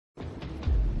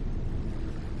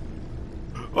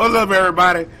What's up,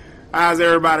 everybody? How's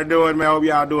everybody doing, man? Hope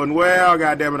y'all doing well.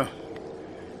 Goddamn it.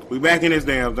 We back in this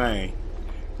damn thing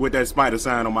with that spider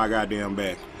sign on my goddamn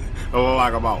back. Oh,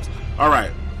 like a boss.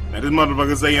 Alright. Now, this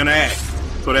motherfucker say interact.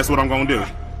 So that's what I'm gonna do.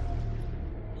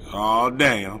 Oh,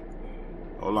 damn.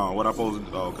 Hold on. What I supposed to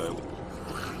do? Oh, okay.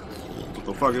 What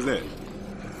the fuck is that?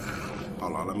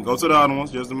 Hold on. Let me go to the other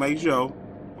ones just to make sure.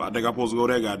 I think I'm supposed to go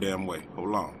that goddamn way.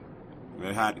 Hold on.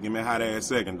 Give me a hot ass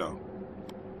second, though.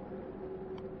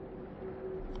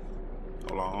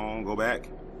 Hold on, go back.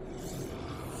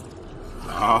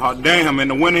 Oh damn,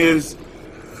 and the winner is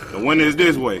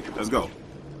this way. Let's go.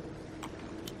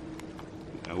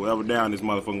 Now whoever down this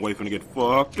motherfucking way finna get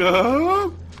fucked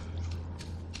up.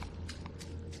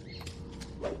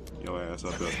 Your ass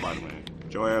up there, Spider-Man.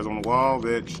 Get your ass on the wall,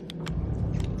 bitch.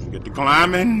 Get to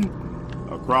climbing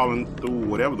or crawling through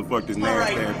whatever the fuck this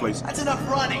nasty ass place. That's enough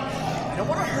running. I don't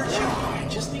want to hurt you. I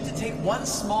just need to take one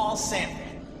small sample.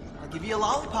 I'll give you a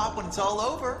lollipop when it's all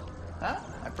over. Huh?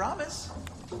 I promise.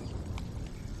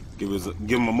 Give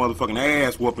him a motherfucking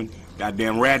ass whooping.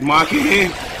 Goddamn rat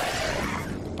monkey.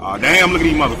 Oh damn, look at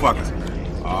these motherfuckers.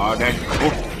 Oh damn.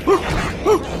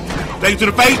 Take it to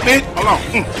the face, bitch. Hold on.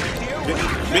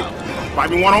 Bitch. Fight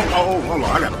me one on. Oh, hold on.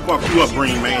 I gotta fuck you up,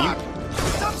 Green Man.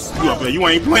 You up there. You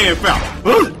ain't playing foul.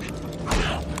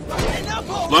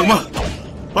 Fuck him up.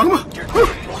 Fuck him up.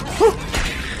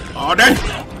 Oh damn.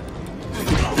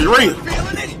 It's real.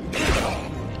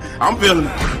 I'm feeling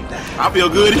it. I feel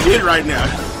good as shit right now.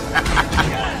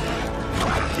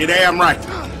 You're damn right.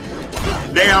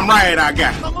 Damn right I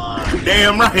got.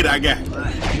 Damn right I got.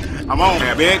 I'm on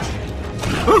there, bitch.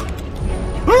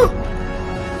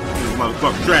 This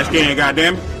motherfucking trash can,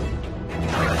 goddamn it.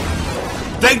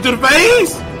 Take it to the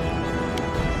face.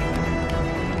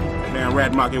 Damn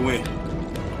rat monkey win.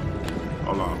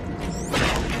 Hold on.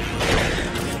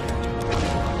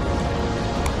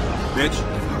 Bitch.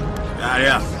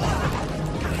 Yeah.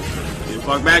 Get the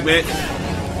fuck back, bitch.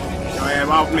 Your ass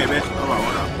off me, bitch. Hold on,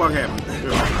 what the fuck happened?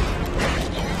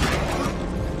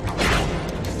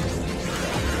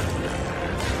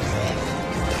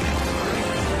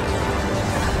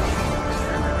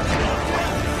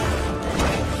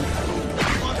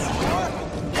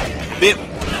 Bip.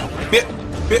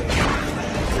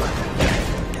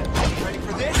 Ready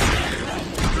for this?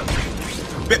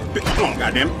 Bip. Come on,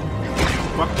 goddamn it.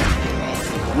 Fuck.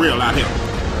 Real out here.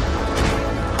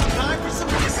 Time for some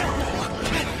kissing.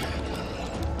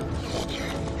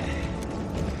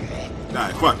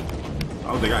 Alright, fuck it. I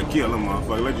don't think I can kill them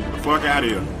motherfucker. Let's get the fuck out of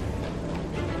here.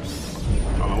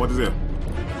 Hold on, what is it?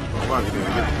 Fuck it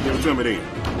then. Give it to me then.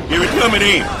 Give it to me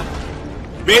then.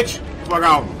 Bitch. Fuck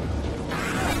off.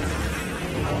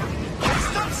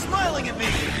 Stop smiling at me.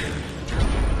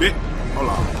 Bitch. Hold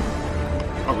on.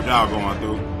 Fuck what y'all going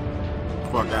through.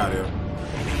 Fuck out of here.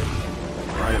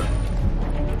 Right here.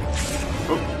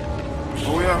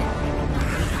 Oh yeah.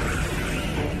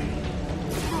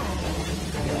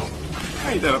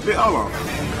 Ain't that a bit? Hold on.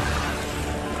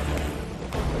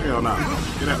 Hell no.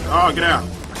 Get out. Oh, get out.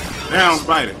 Down,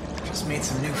 Spider. Just made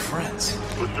some new friends.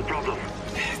 What's the problem?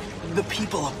 The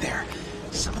people up there.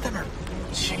 Some of them are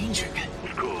changing.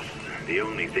 Of course, the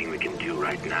only thing we can do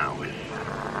right now is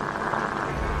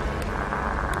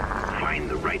find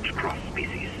the right cross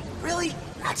species. Really?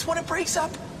 That's when it breaks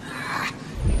up?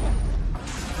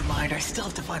 Never mind, I still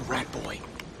have to find Rat Boy.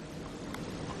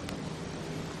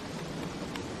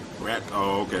 Rat.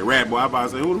 Oh, okay. Rat Boy. I about to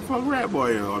say, who the fuck Rat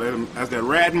Boy is? Oh, that's that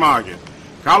rat market.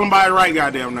 Call him by the right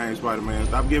goddamn name, Spider-Man.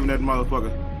 Stop giving that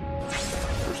motherfucker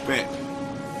respect.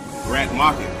 Rat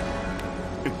market.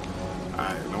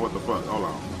 Alright, now what the fuck? Hold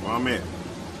on. Where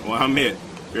I'm at.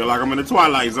 Feel like I'm in the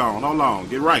Twilight Zone. Hold on.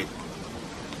 Get right.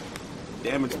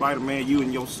 Damn it, Spider-Man. You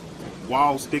and your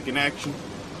wall sticking action.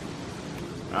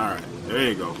 Alright. There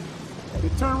you go.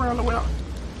 Just turn around the way out.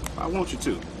 I want you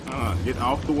to. Get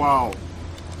off the wall.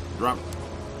 Drop.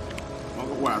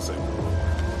 What I say?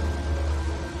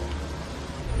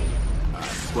 Alright,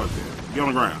 fuck that. Get on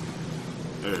the ground.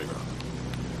 There you go.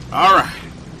 Alright.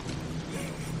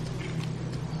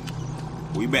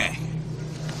 We back.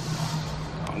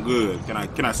 I'm good. Can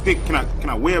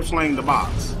I web sling the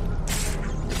box?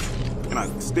 Can I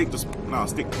stick the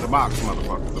box,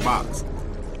 motherfucker? The box.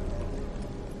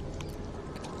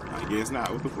 I guess not.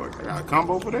 What the fuck? I got a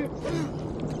combo for that?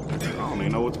 I don't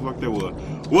even know what the fuck that was.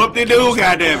 Whoop-de-doo,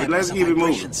 goddammit. Let's keep it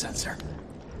moving. Sensor.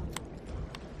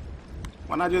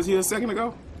 Why not just hear a second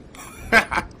ago?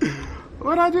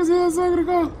 What I just hear a second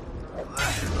ago?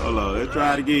 Hold on, let's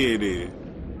try it again then.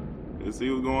 Let's see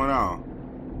what's going on.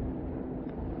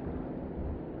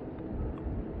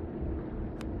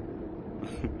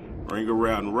 Ring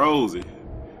around Rosie.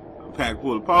 Pack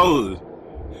full of poses.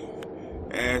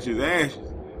 Ashes, ashes.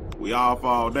 We all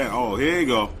fall down. Oh, here you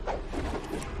go.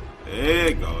 There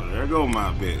you go. There go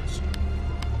my bitch.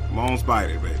 Come on,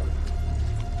 Spider, baby.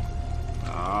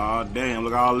 Oh, damn.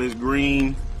 Look at all this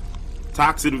green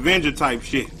Toxic Avenger type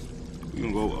shit. You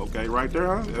can go, okay, right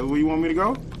there, huh? That's where you want me to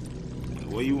go?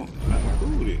 Where you want? Cool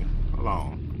then. Hold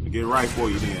on. Get right for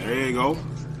you then. There you go.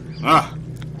 Ah,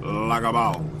 like a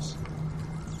balls.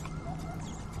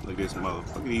 Look at this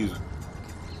motherfucker. Look at these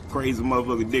crazy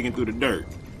motherfuckers digging through the dirt.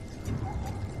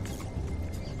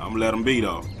 I'm gonna let them be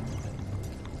though.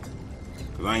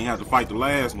 Cause I ain't have to fight the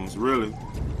last ones, really.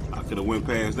 I could have went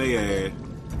past their ass.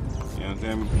 You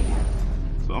understand me?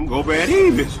 So I'm gonna go bad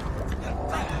here, bitch.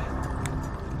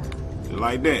 Just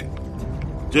like that.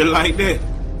 Just like that.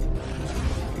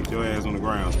 Get your ass on the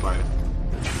ground, Spider.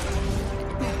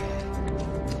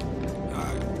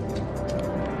 Alright.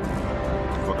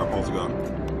 Fuck, I'm supposed to go.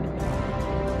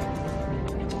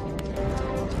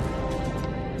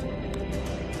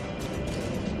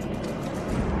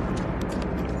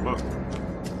 Fuck.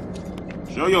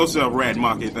 Show yourself, rat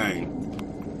monkey thing.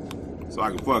 So I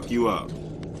can fuck you up.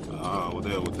 What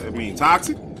that mean?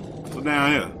 Toxic? What's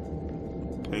down here?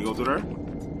 Can you go through there?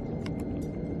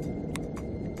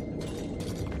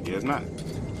 Guess not.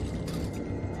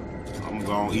 I'm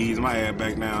gonna ease my ass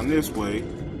back down this way.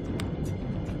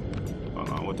 Hold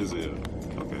on, what this is?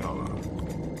 Okay, hold on.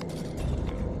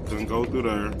 Couldn't go through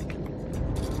there.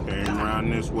 Came around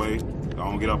this way.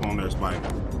 Don't get up on there, Spider.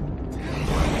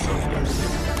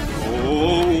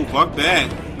 Oh, fuck that.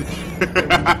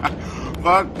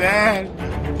 Fuck that.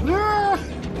 Ah.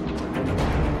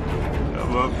 That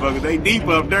motherfucker, they deep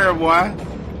up there, boy.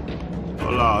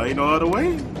 Hold on, ain't no other way?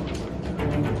 Ain't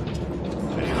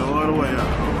no other way out.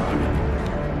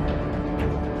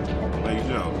 Make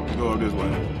sure. Go up this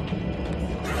way.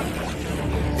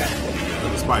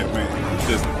 There's a Spider-Man.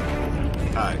 Just.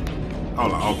 Alright.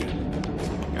 Hold on, okay.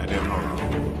 Goddamn, hold on.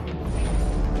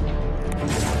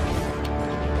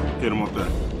 Hit him up there.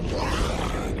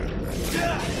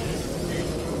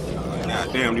 God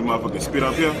damn, these motherfuckers spit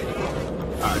up here.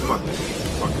 Alright, fuck this.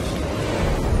 Fuck this.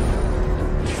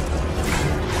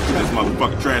 This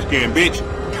motherfucking trash can, bitch.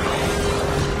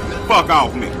 Fuck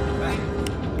off me.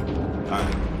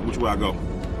 Alright, which way I go?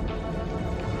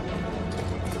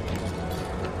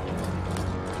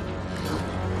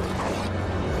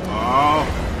 Oh.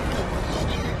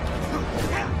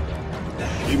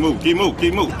 Keep moving, keep moving,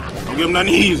 keep moving. Don't give them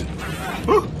nothing easy.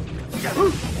 Woo.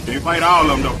 Woo. Can't fight all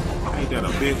of them though. Ain't that a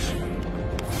bitch?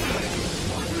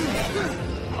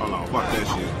 Hold on, fuck that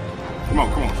shit. Come on,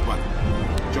 Spider.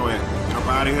 Get your ass. Get up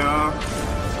out of here.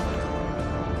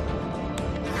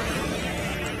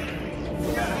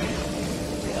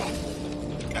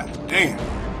 God damn.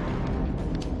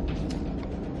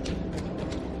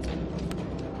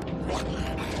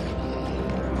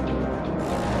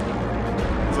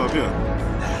 What's up here?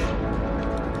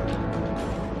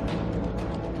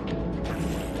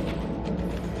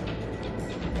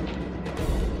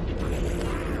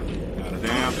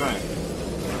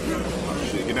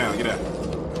 Get down, get out.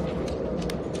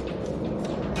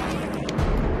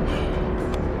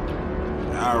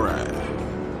 Alright.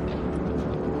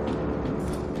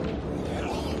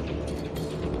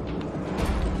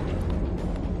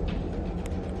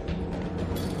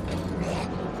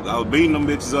 I was beating them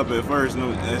bitches up at first,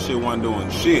 and that shit wasn't doing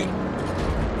shit.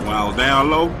 When I was down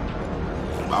low,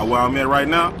 about where I'm at right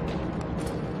now,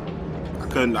 I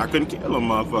couldn't kill them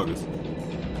motherfuckers.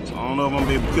 So I don't know if I'm gonna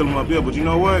be able to kill them up here, but you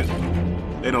know what?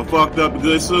 They done fucked up the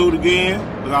good suit again.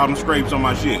 Look at all them scrapes on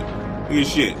my shit. Look at this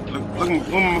shit. Look at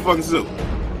my fucking suit.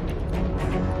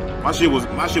 My shit was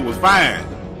fine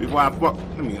before I fuck.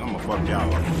 I'm gonna fuck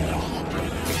y'all up.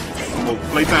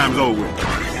 Playtime's over.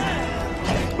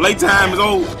 Playtime is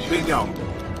over. Big y'all.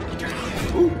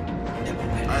 Ooh.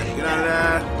 Alright, get out of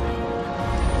there.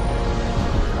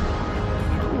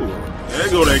 Ooh. There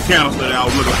go that canister that I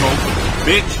was looking for,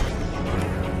 bitch.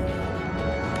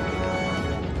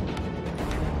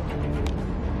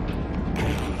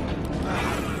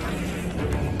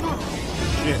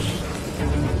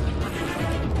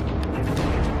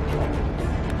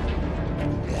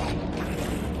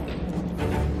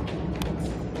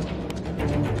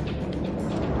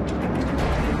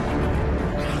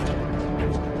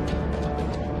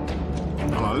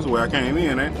 This is where I came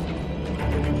in, eh?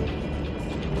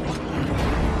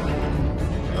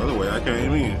 The other way I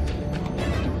came in.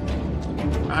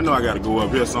 I know I gotta go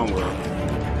up here somewhere.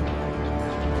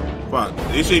 Fuck,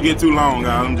 this shit get too long,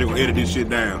 guys. I'm just gonna edit this shit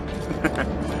down.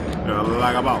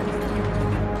 Like I'm out.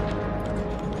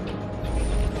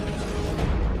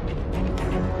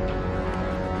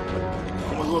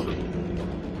 I'm gonna go up there.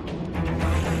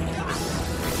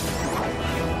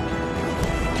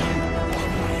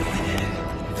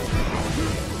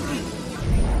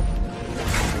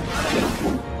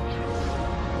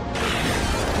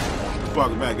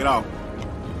 motherfucker back. Get off.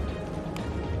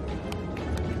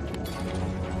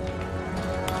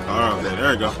 Alright,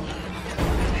 there you go.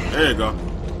 There you go.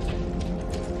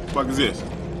 What the fuck is this?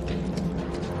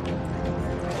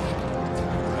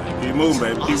 Keep moving,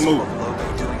 baby. Keep moving. What's the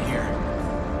logo doing here?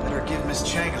 Better give Miss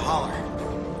Chang a holler.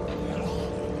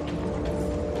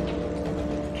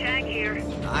 Chang here.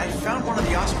 I found one of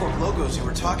the Oscorp logos you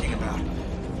were talking about.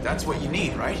 That's what you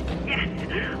need, right? Yes,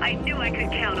 I knew I could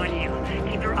count on you.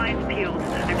 Keep your eyes peeled.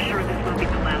 I'm sure this won't be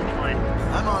the last one.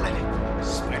 I'm on it.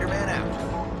 Spider-Man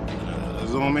out.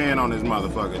 Zoom in on this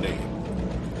motherfucker there.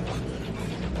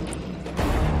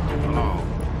 Hold on.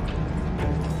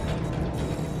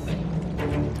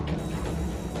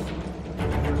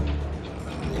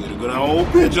 Get a good old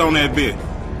pitch on that bit.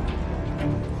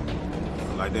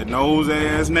 Like that nose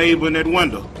ass neighbor in that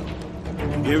window.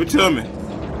 Give it to me.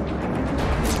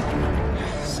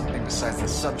 Something besides the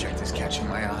subject is catching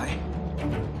my eye.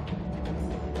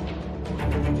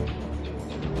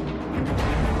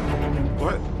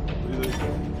 What?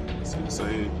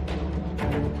 Say.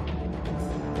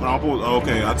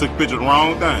 Okay, I took a picture of the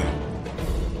wrong thing.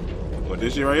 What,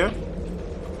 this shit right here?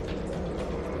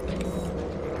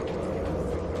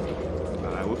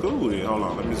 Alright, well, cool then. Hold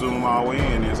on, let me zoom all the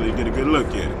way in there so you get a good look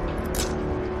at it.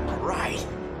 Alright.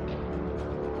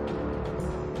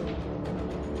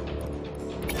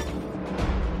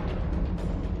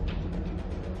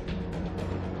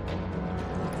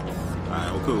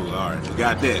 Alright, well, cool. Alright, we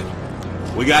got that.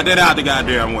 We got that out the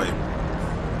goddamn way.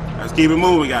 Let's keep it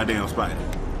moving, goddamn Spider.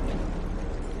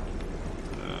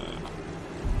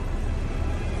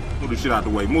 Move the shit out the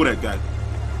way. Move that guy.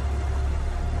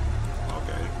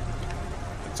 Okay.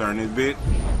 Turn this bit.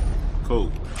 Cool.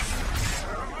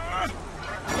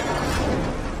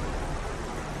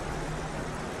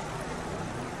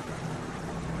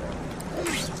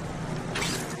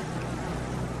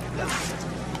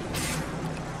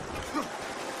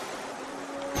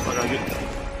 What I get?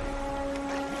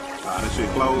 Ah, this shit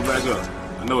closed back up.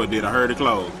 I know it did. I heard it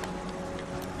close.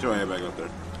 Get your ass back up there.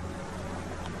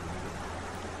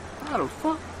 How the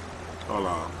fuck? Hold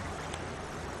on.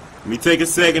 Let me take a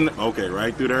second. Okay,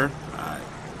 right through there. Alright.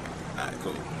 Alright,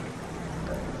 cool.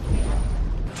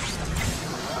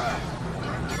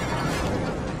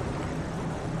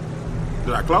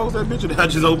 Did I close that bitch or did I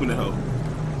just open the hole?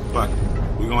 Fuck it.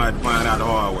 We're gonna have to find out the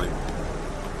hard way.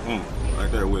 Right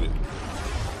there with it.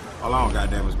 Hold on,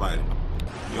 goddamn it, Spider.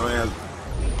 Your ass.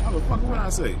 How the fuck would I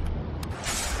say?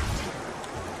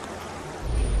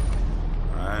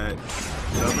 Alright.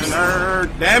 Up in there.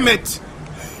 Damn it!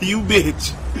 You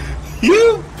bitch!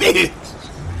 You bitch!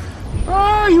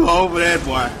 Oh, you over that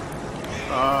boy.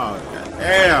 Oh,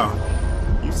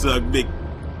 goddamn. You suck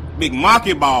big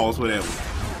monkey balls, whatever.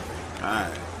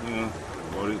 Alright.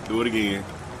 Do it again.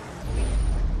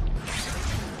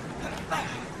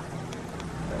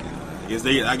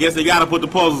 I guess they gotta put the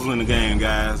puzzles in the game,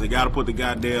 guys. They gotta put the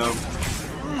goddamn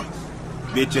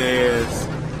bitch ass,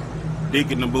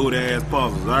 dick in the boot ass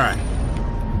puzzles. Alright.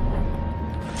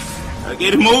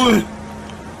 Get it moving.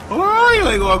 Oh, you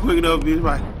ain't going quick enough, bitch.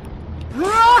 Right.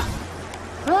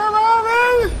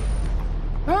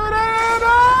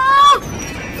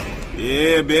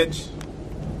 Yeah, bitch.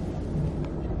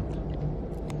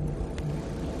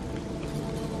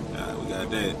 Alright, we got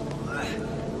that.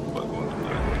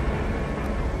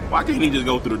 Why can't he just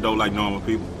go through the door like normal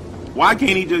people? Why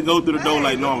can't he just go through the door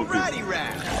like normal people? Ratty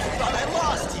rat. Thought I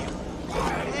lost you.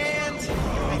 And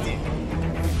I did.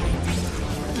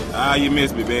 Ah, you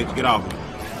missed me, bitch. Get off me.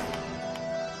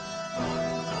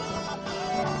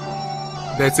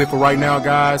 That's it for right now,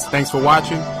 guys. Thanks for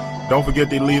watching. Don't forget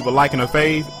to leave a like and a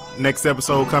fave. Next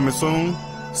episode coming soon.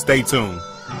 Stay tuned.